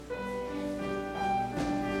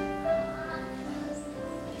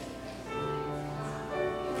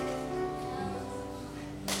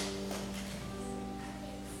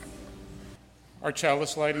Our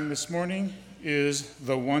chalice lighting this morning is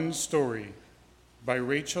The One Story by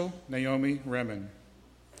Rachel Naomi Remen.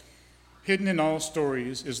 Hidden in all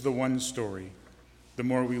stories is the one story. The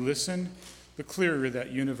more we listen, the clearer that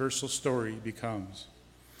universal story becomes.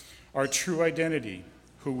 Our true identity,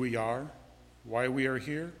 who we are, why we are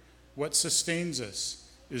here, what sustains us,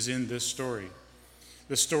 is in this story.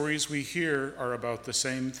 The stories we hear are about the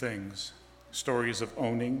same things: stories of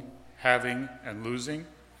owning, having, and losing,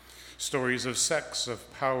 stories of sex,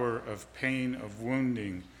 of power, of pain, of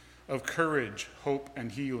wounding, of courage, hope,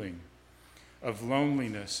 and healing, of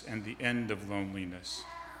loneliness and the end of loneliness,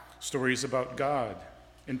 stories about God.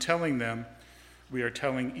 In telling them, we are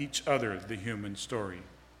telling each other the human story.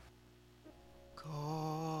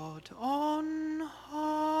 God on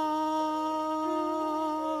high,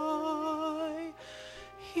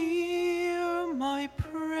 hear my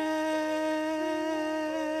prayer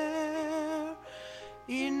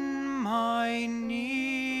in my need.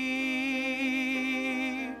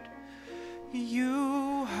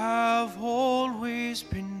 You have always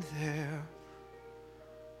been there.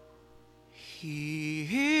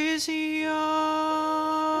 He is young,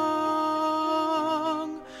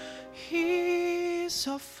 he's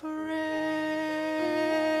afraid.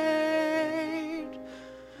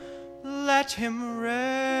 Let him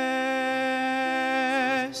rest,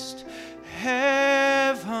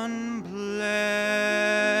 heaven blessed.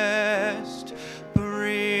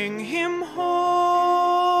 Bring him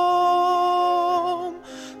home,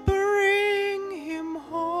 bring him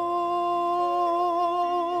home,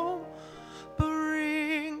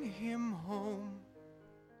 bring him home.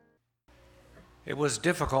 It was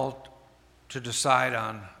difficult to decide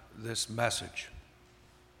on this message,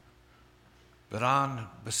 but on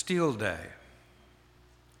Bastille Day,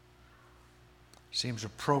 it seems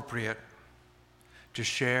appropriate to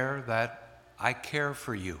share that I care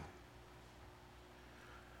for you,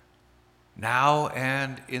 now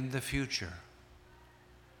and in the future.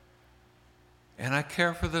 And I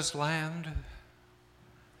care for this land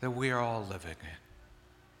that we are all living in.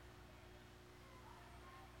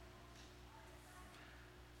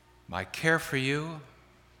 My care for you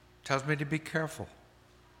tells me to be careful.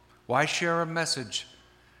 Why share a message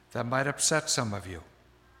that might upset some of you?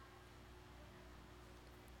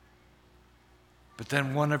 But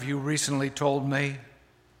then one of you recently told me,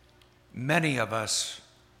 many of us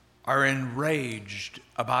are enraged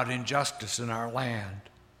about injustice in our land,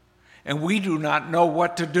 and we do not know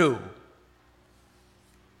what to do.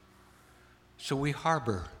 So we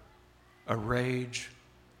harbor a rage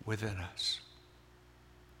within us.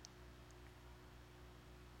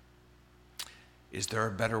 Is there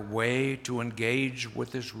a better way to engage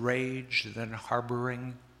with this rage than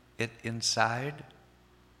harboring it inside?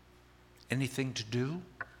 Anything to do?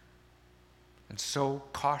 And so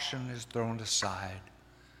caution is thrown aside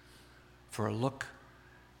for a look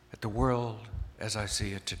at the world as I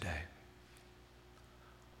see it today.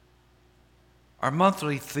 Our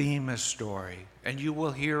monthly theme is story, and you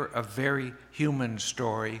will hear a very human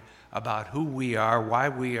story about who we are, why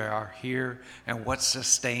we are here, and what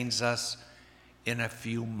sustains us in a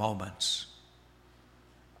few moments.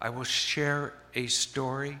 I will share a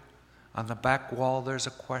story. On the back wall, there's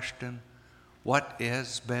a question. What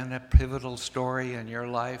has been a pivotal story in your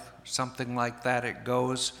life? Something like that it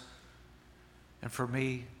goes. And for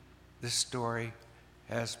me, this story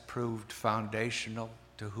has proved foundational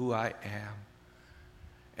to who I am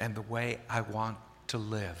and the way I want to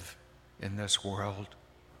live in this world.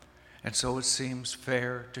 And so it seems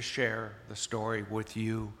fair to share the story with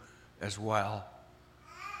you as well,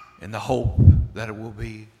 in the hope that it will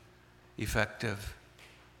be effective,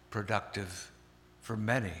 productive for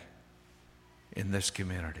many in this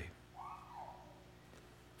community.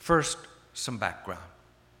 First, some background.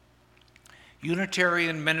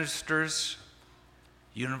 Unitarian ministers,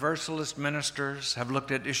 Universalist ministers have looked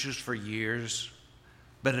at issues for years,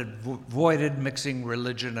 but avoided mixing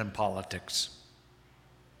religion and politics.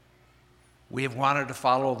 We have wanted to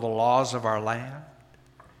follow the laws of our land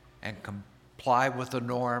and comply with the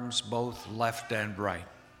norms, both left and right.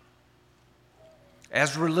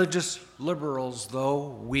 As religious liberals, though,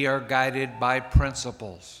 we are guided by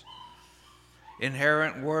principles: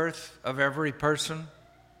 inherent worth of every person,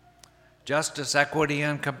 justice, equity,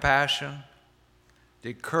 and compassion, the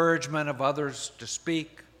encouragement of others to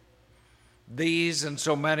speak. These and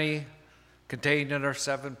so many contained in our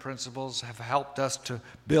 7 principles have helped us to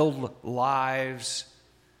build lives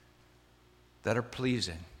that are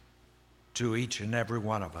pleasing to each and every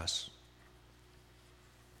one of us.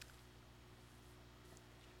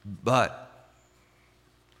 But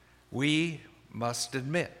we must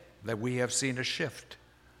admit that we have seen a shift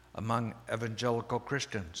among evangelical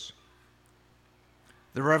Christians.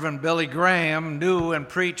 The Reverend Billy Graham knew and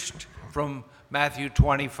preached from Matthew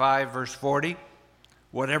 25, verse 40,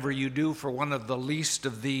 "Whatever you do for one of the least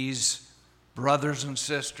of these brothers and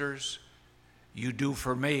sisters, you do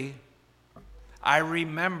for me." I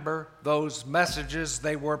remember those messages.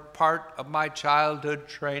 They were part of my childhood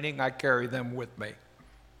training. I carry them with me.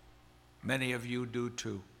 Many of you do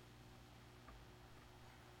too.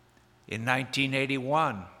 In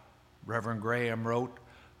 1981, Reverend Graham wrote,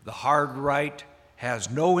 "The hard right has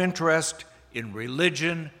no interest in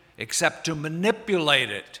religion except to manipulate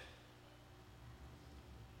it."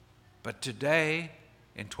 But today,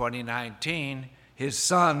 in 2019, his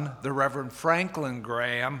son, the Reverend Franklin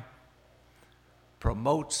Graham,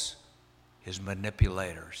 promotes his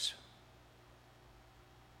manipulators.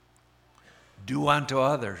 "Do unto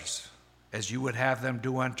others as you would have them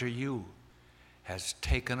do unto you," has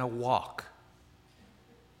taken a walk.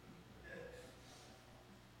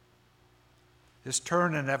 This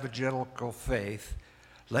turn in evangelical faith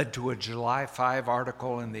led to a July 5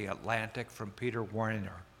 article in The Atlantic from Peter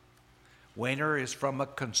Wehner. Wehner is from a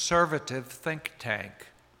conservative think tank.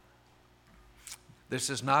 This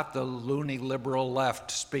is not the loony liberal left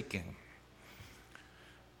speaking.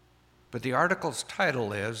 But the article's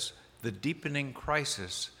title is "The Deepening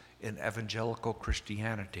Crisis in Evangelical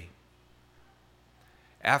Christianity."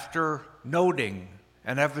 After noting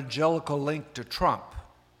an evangelical link to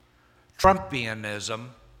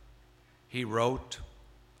Trumpianism, he wrote,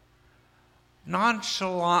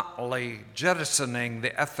 "Nonchalantly jettisoning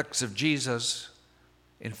the ethics of Jesus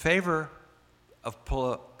in favor of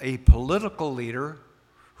a political leader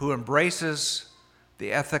who embraces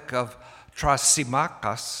the ethic of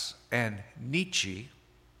Thrasymachus and Nietzsche,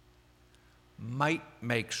 might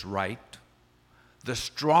makes right, the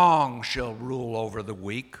strong shall rule over the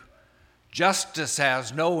weak, justice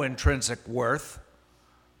has no intrinsic worth,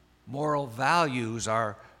 moral values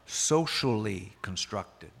are socially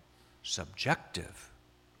constructed, subjective."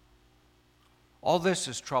 All this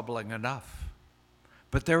is troubling enough.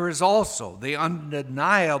 But there is also the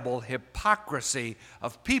undeniable hypocrisy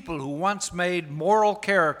of people who once made moral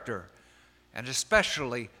character, and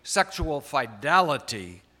especially sexual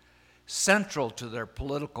fidelity, central to their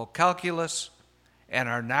political calculus, and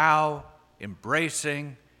are now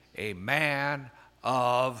embracing a man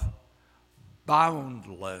of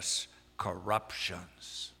boundless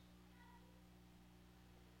corruptions.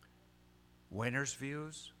 Wehner's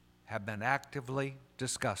views have been actively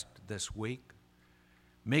discussed this week.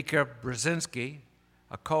 Mika Brzezinski,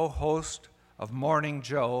 a co-host of Morning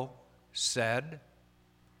Joe, said,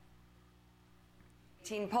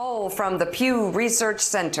 Poll from the Pew Research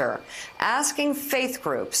Center asking faith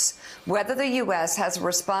groups whether the U.S. has a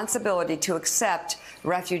responsibility to accept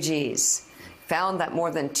refugees found that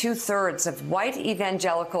more than 2/3 of white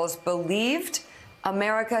evangelicals believed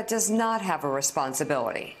America does not have a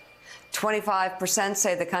responsibility. 25%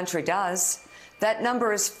 say the country does. That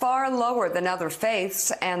number is far lower than other faiths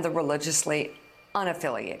and the religiously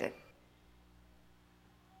unaffiliated.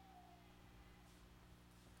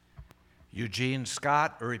 Eugene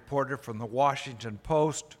Scott, a reporter from the Washington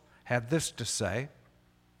Post, had this to say.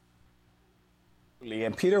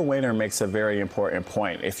 And Peter Wehner makes a very important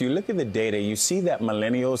point. If you look at the data, you see that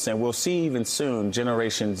millennials, and we'll see even soon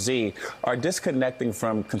Generation Z, are disconnecting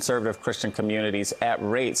from conservative Christian communities at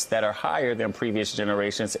rates that are higher than previous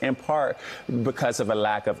generations, in part because of a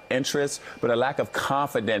lack of interest, but a lack of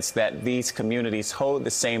confidence that these communities hold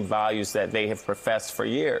the same values that they have professed for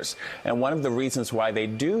years. And one of the reasons why they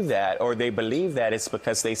do that, or they believe that, is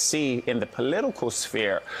because they see in the political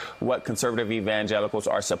sphere what conservative evangelicals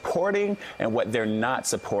are supporting and what they're not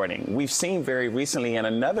supporting. We've seen very recently in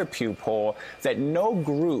another Pew poll that no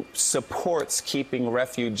group supports keeping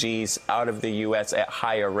refugees out of the U.S. at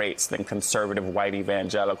higher rates than conservative white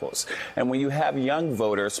evangelicals. And when you have young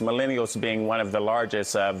voters, millennials being one of the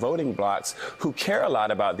largest voting blocs, who care a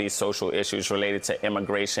lot about these social issues related to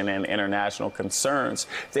immigration and international concerns,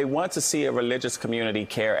 they want to see a religious community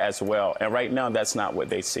care as well. And right now, that's not what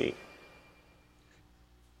they see.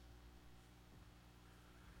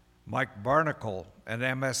 Mike Barnicle, an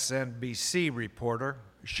MSNBC reporter,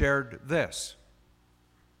 shared this.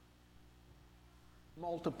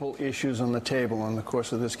 Multiple issues on the table in the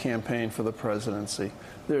course of this campaign for the presidency.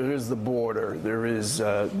 There is the border, there is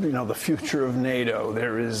the future of NATO,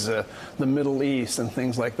 there is the Middle East and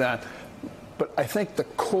things like that. But I think the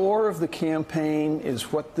core of the campaign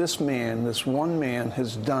is what this one man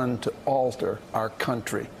has done to alter our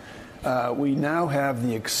country. We now have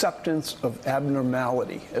the acceptance of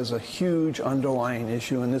abnormality as a huge underlying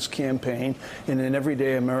issue in this campaign and in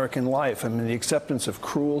everyday American life. I mean, the acceptance of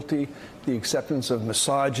cruelty, the acceptance of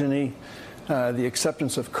misogyny, the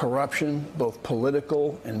acceptance of corruption, both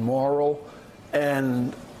political and moral.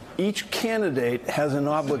 And each candidate has an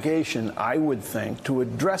obligation, I would think, to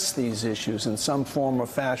address these issues in some form or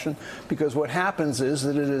fashion, because what happens is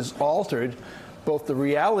that it has altered both the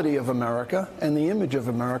reality of America and the image of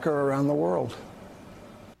America around the world.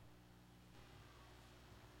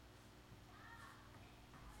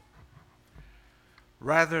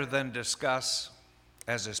 Rather than discuss,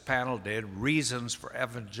 as this panel did, reasons for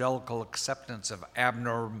evangelical acceptance of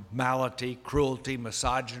abnormality, cruelty,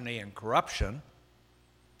 misogyny, and corruption,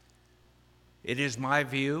 it is my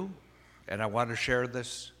view, and I want to share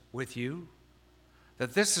this with you,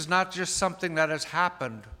 that this is not just something that has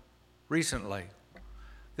happened recently.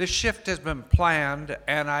 This shift has been planned,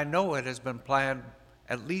 and I know it has been planned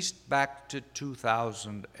at least back to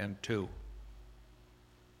 2002.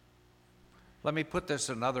 Let me put this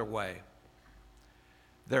another way.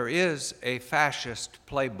 There is a fascist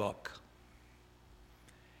playbook,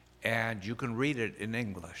 and you can read it in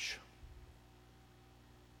English.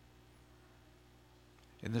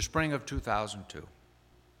 In the spring of 2002,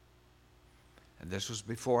 and this was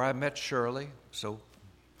before I met Shirley, so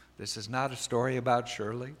this is not a story about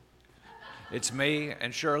Shirley. It's me,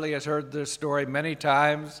 and Shirley has heard this story many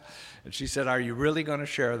times, and she said, "Are you really going to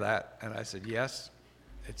share that?" And I said, "Yes,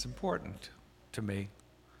 it's important to me."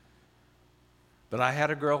 But I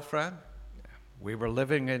had a girlfriend. We were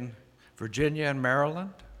living in Virginia and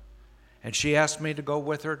Maryland, and she asked me to go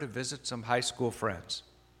with her to visit some high school friends.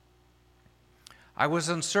 I was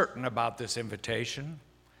uncertain about this invitation.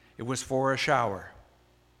 It was for a shower.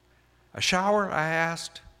 A shower, I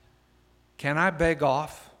asked. Can I beg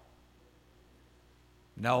off?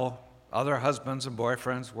 No, other husbands and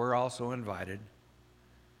boyfriends were also invited,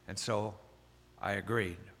 and so I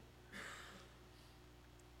agreed.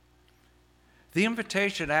 The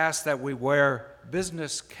invitation asked that we wear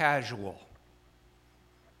business casual.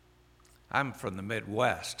 I'm from the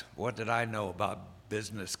Midwest. What did I know about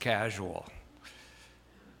business casual?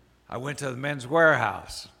 I went to the Men's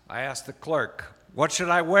Warehouse. I asked the clerk, "What should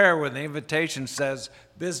I wear when the invitation says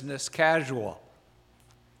business casual?"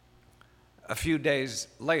 A few days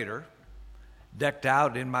later, decked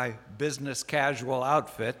out in my business casual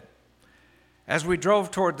outfit, as we drove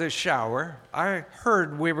toward this shower, I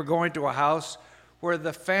heard we were going to a house where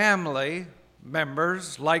the family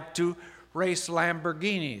members like to race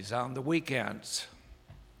Lamborghinis on the weekends.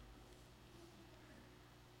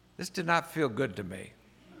 This did not feel good to me.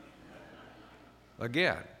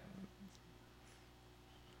 Again,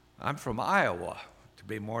 I'm from Iowa, to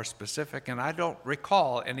be more specific, and I don't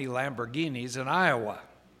recall any Lamborghinis in Iowa.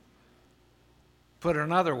 Put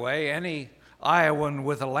another way, any Iowan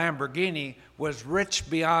with a Lamborghini was rich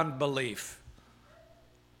beyond belief.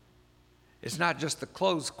 It's not just the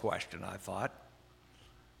clothes question, I thought.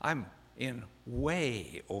 I'm in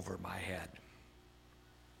way over my head.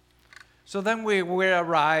 So then we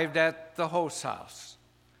arrived at the host house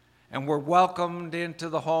and were welcomed into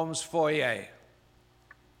the home's foyer.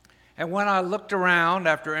 And when I looked around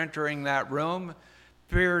after entering that room,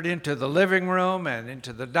 peered into the living room and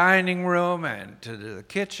into the dining room and to the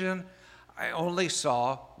kitchen, I only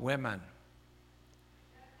saw women.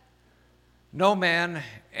 No men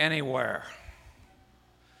anywhere.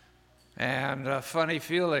 And a funny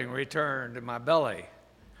feeling returned in my belly.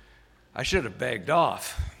 I should have begged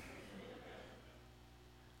off.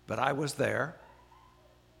 But I was there,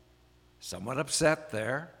 somewhat upset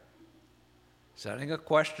there, sending a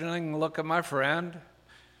questioning look at my friend,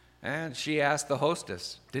 and she asked the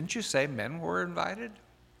hostess, "Didn't you say men were invited?"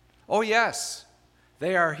 "Oh, yes,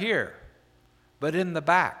 they are here, but in the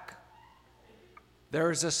back.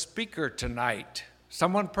 There is a speaker tonight,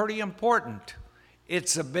 someone pretty important.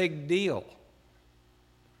 It's a big deal.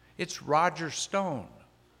 It's Roger Stone.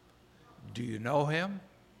 Do you know him?"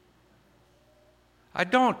 "I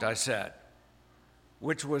don't," I said,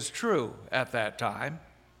 which was true at that time.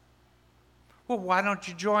 "Well, why don't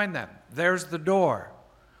you join them? There's the door.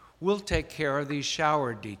 We'll take care of these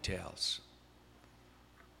shower details."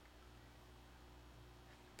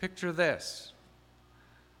 Picture this.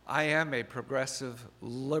 I am a progressive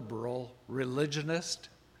liberal religionist,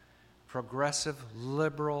 progressive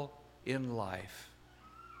liberal in life.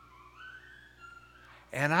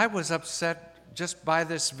 And I was upset just by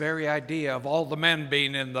this very idea of all the men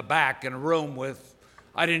being in the back in a room with,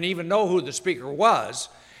 I didn't even know who the speaker was,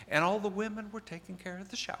 and all the women were taking care of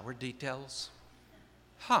the shower details.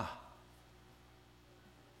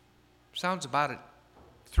 Sounds about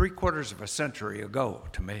 3/4 of a century ago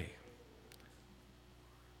to me.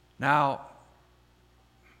 Now,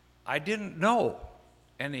 I didn't know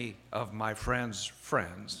any of my friends'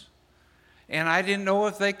 friends, and I didn't know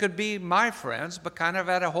if they could be my friends, but kind of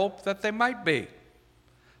had a hope that they might be.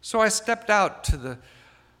 So I stepped out to the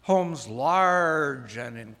home's large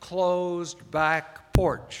and enclosed back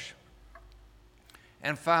porch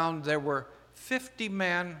and found there were 50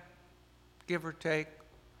 men, give or take,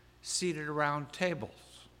 seated around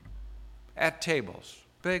tables, at tables,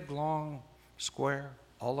 big, long, square,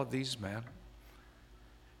 all of these men.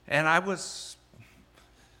 And I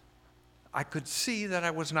could see that I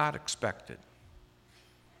was not expected.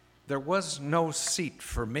 There was no seat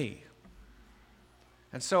for me.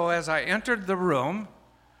 And so as I entered the room,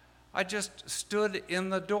 I just stood in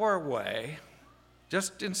the doorway,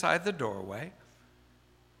 just inside the doorway,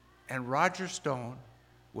 and Roger Stone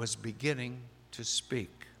was beginning to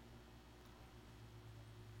speak.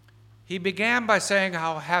 He began by saying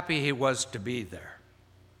how happy he was to be there.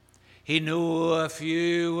 He knew a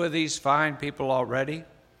few of these fine people already,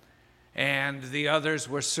 and the others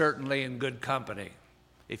were certainly in good company.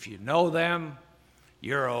 If you know them,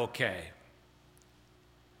 you're okay.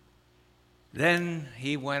 Then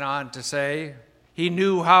he went on to say he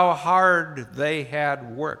knew how hard they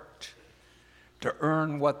had worked to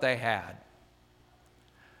earn what they had,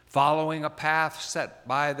 following a path set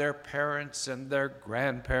by their parents and their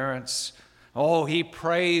grandparents. Oh, he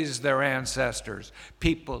praised their ancestors,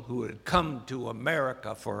 people who had come to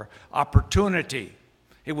America for opportunity.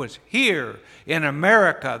 It was here in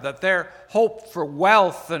America that their hope for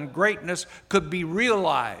wealth and greatness could be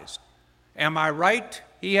realized. Am I right?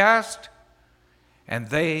 He asked. And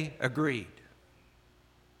they agreed.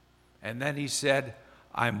 And then he said,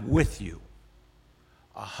 I'm with you,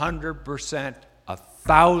 100%,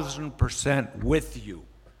 1,000% with you.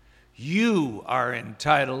 You are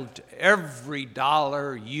entitled to every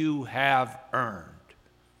dollar you have earned.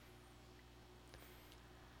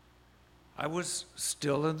 I was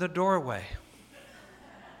still in the doorway,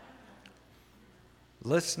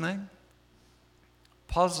 listening,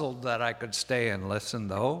 puzzled that I could stay and listen,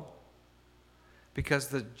 though, because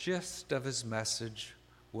the gist of his message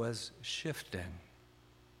was shifting.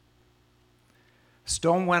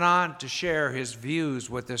 Stone went on to share his views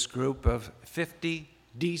with this group of 50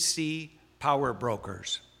 DC power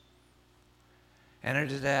brokers. And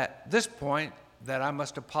it is at this point that I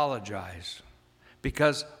must apologize,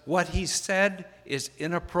 because what he said is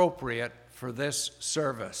inappropriate for this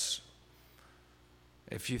service.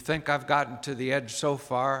 If you think I've gotten to the edge so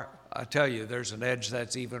far, I tell you there's an edge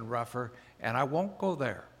that's even rougher, and I won't go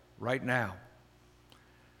there right now.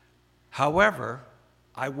 However,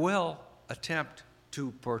 I will attempt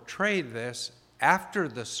to portray this after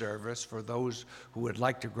the service for those who would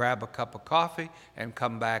like to grab a cup of coffee and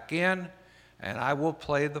come back in, and I will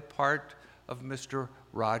play the part of Mr.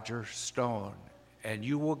 Roger Stone, and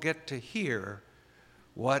you will get to hear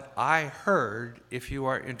what I heard if you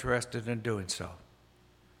are interested in doing so.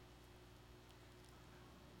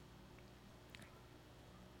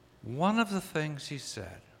 One of the things he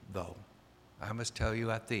said, though, I must tell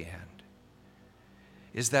you at the end,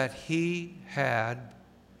 is that he had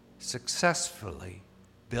successfully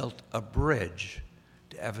built a bridge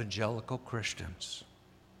to evangelical Christians.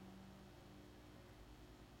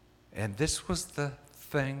 And this was the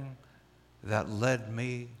thing that led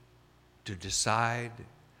me to decide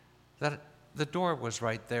that the door was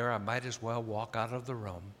right there. I might as well walk out of the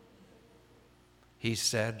room. He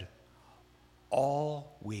said,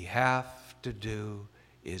 all we have to do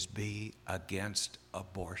is be against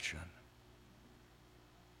abortion.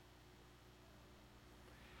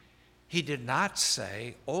 He did not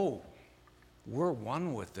say, oh, we're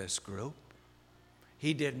one with this group.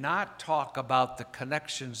 He did not talk about the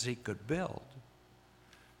connections he could build.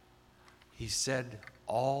 He said,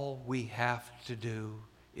 all we have to do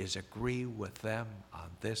is agree with them on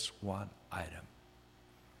this one item.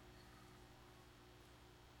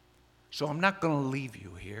 So I'm not going to leave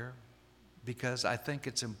you here because I think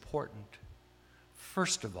it's important,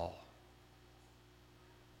 first of all,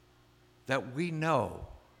 that we know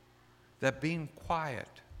that being quiet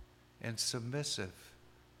and submissive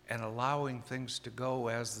and allowing things to go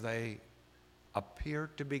as they appear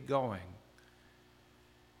to be going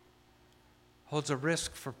holds a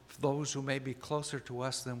risk for those who may be closer to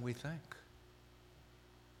us than we think,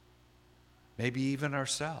 maybe even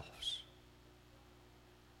ourselves.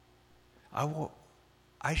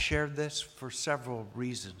 I shared this for several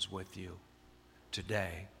reasons with you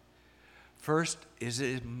today. First, is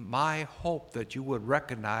it my hope that you would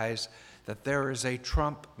recognize that there is a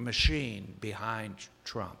Trump machine behind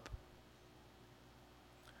Trump.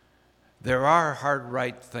 There are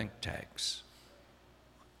hard-right think tanks,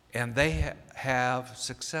 and they have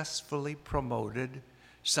successfully promoted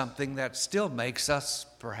something that still makes us,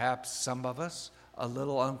 perhaps some of us, a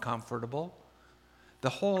little uncomfortable. The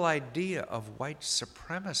whole idea of white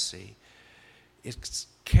supremacy is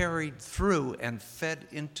carried through and fed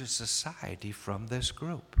into society from this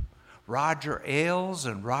group. Roger Ailes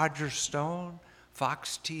and Roger Stone,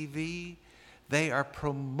 Fox TV, they are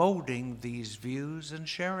promoting these views and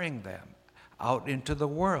sharing them out into the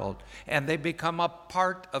world. And they become a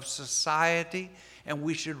part of society, and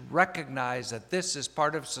we should recognize that this is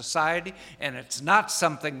part of society, and it's not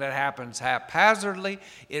something that happens haphazardly.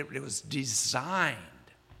 It was designed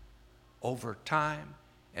over time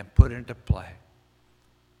and put into play.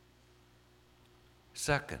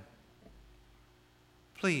 Second,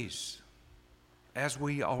 please, as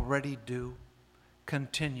we already do,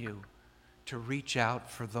 continue to reach out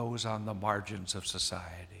for those on the margins of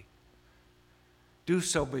society. Do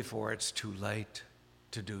so before it's too late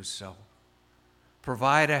to do so.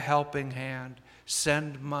 Provide a helping hand,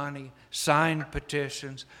 send money, sign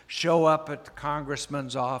petitions, show up at the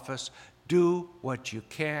congressman's office. Do what you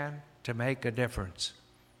can to make a difference.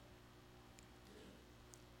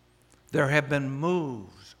 There have been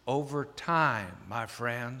moves over time, my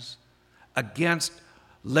friends, against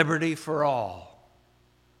liberty for all.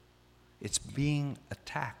 It's being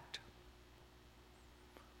attacked.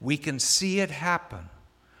 We can see it happen.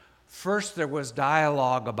 First, there was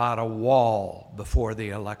dialogue about a wall before the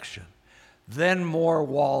election. Then more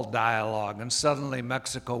wall dialogue, and suddenly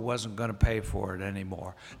Mexico wasn't going to pay for it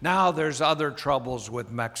anymore. Now there's other troubles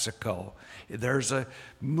with Mexico. There's a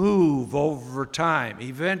move over time,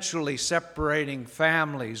 eventually separating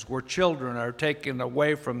families where children are taken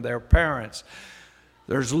away from their parents.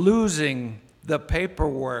 There's losing the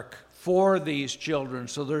paperwork for these children,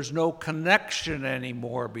 so there's no connection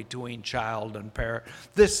anymore between child and parent.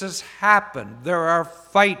 This has happened. There are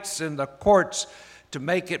fights in the courts to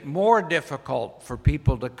make it more difficult for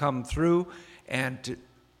people to come through, and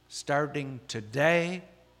starting today,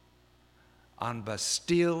 on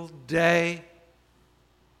Bastille Day,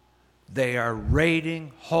 they are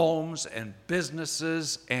raiding homes and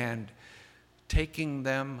businesses and taking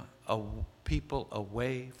them, people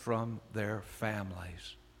away from their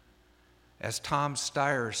families. As Tom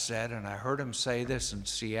Steyer said, and I heard him say this in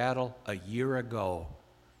Seattle a year ago,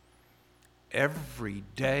 every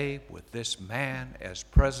day with this man as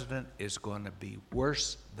president is going to be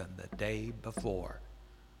worse than the day before.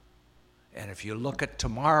 And if you look at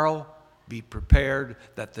tomorrow, be prepared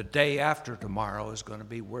that the day after tomorrow is going to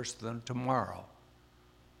be worse than tomorrow.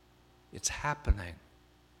 It's happening.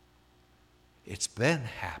 It's been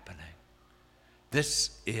happening.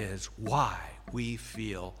 This is why we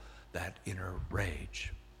feel that inner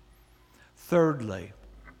rage. Thirdly,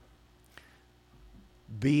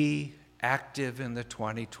 be active in the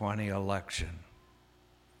 2020 election.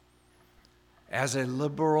 As a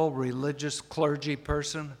liberal religious clergy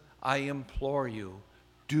person, I implore you,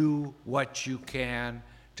 do what you can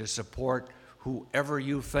to support whoever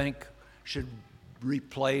you think should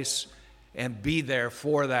replace and be there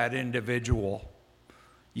for that individual.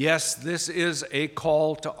 Yes, this is a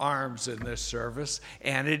call to arms in this service,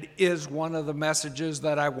 and it is one of the messages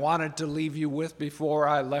that I wanted to leave you with before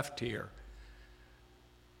I left here.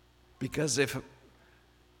 Because if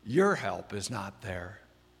your help is not there,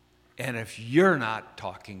 and if you're not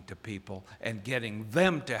talking to people and getting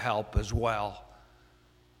them to help as well,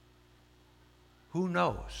 who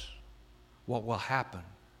knows what will happen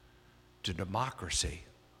to democracy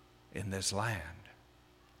in this land?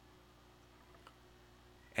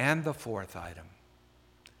 And the fourth item,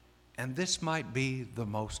 and this might be the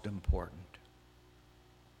most important.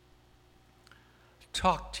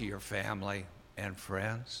 Talk to your family and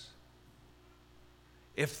friends.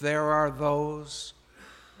 If there are those,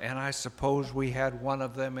 and I suppose we had one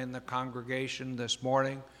of them in the congregation this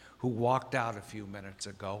morning who walked out a few minutes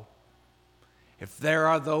ago. If there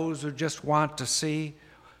are those who just want to see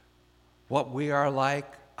what we are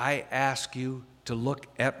like, I ask you to look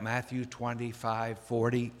at Matthew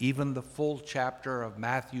 25:40, even the full chapter of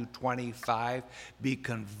Matthew 25. Be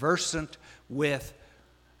conversant with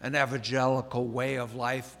an evangelical way of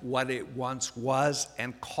life, what it once was,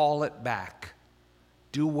 and call it back.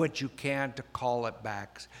 Do what you can to call it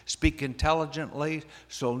back. Speak intelligently,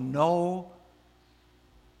 so know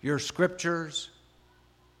your scriptures.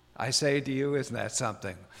 I say to you, isn't that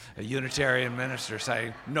something? A Unitarian minister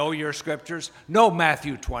saying, know your scriptures. Know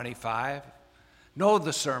Matthew 25. Know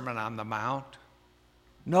the Sermon on the Mount.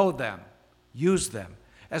 Know them. Use them.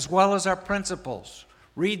 As well as our principles.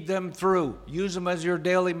 Read them through. Use them as your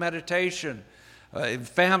daily meditation.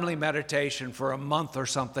 family meditation for a month or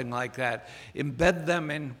something like that. Embed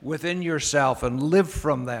them within yourself and live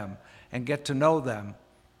from them and get to know them,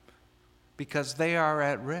 because they are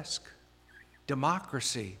at risk.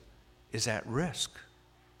 Democracy is at risk,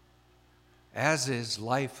 as is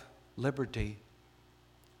life, liberty,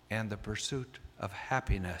 and the pursuit of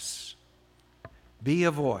happiness. Be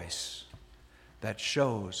a voice that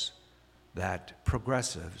shows that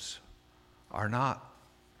progressives are not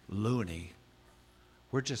loony.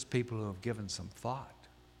 We're just people who have given some thought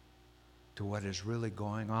to what is really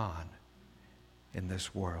going on in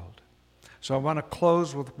this world. So I want to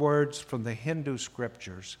close with words from the Hindu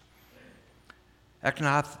scriptures.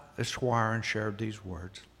 Eknath Easwaran shared these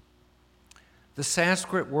words. The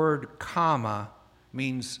Sanskrit word kama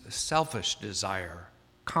means selfish desire,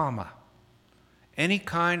 kama, any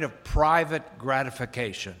kind of private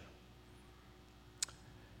gratification.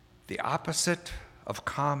 The opposite of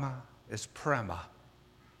kama is prema,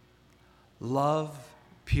 love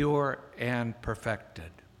pure and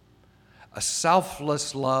perfected, a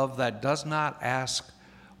selfless love that does not ask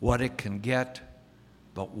what it can get,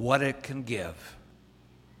 but what it can give.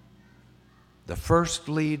 The first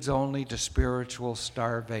leads only to spiritual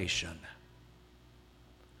starvation.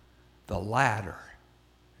 The latter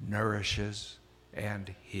nourishes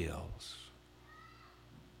and heals.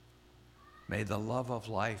 May the love of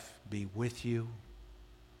life be with you.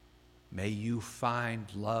 May you find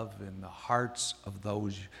love in the hearts of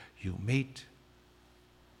those you meet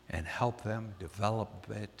and help them develop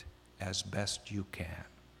it as best you can.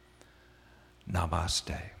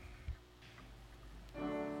 Namaste.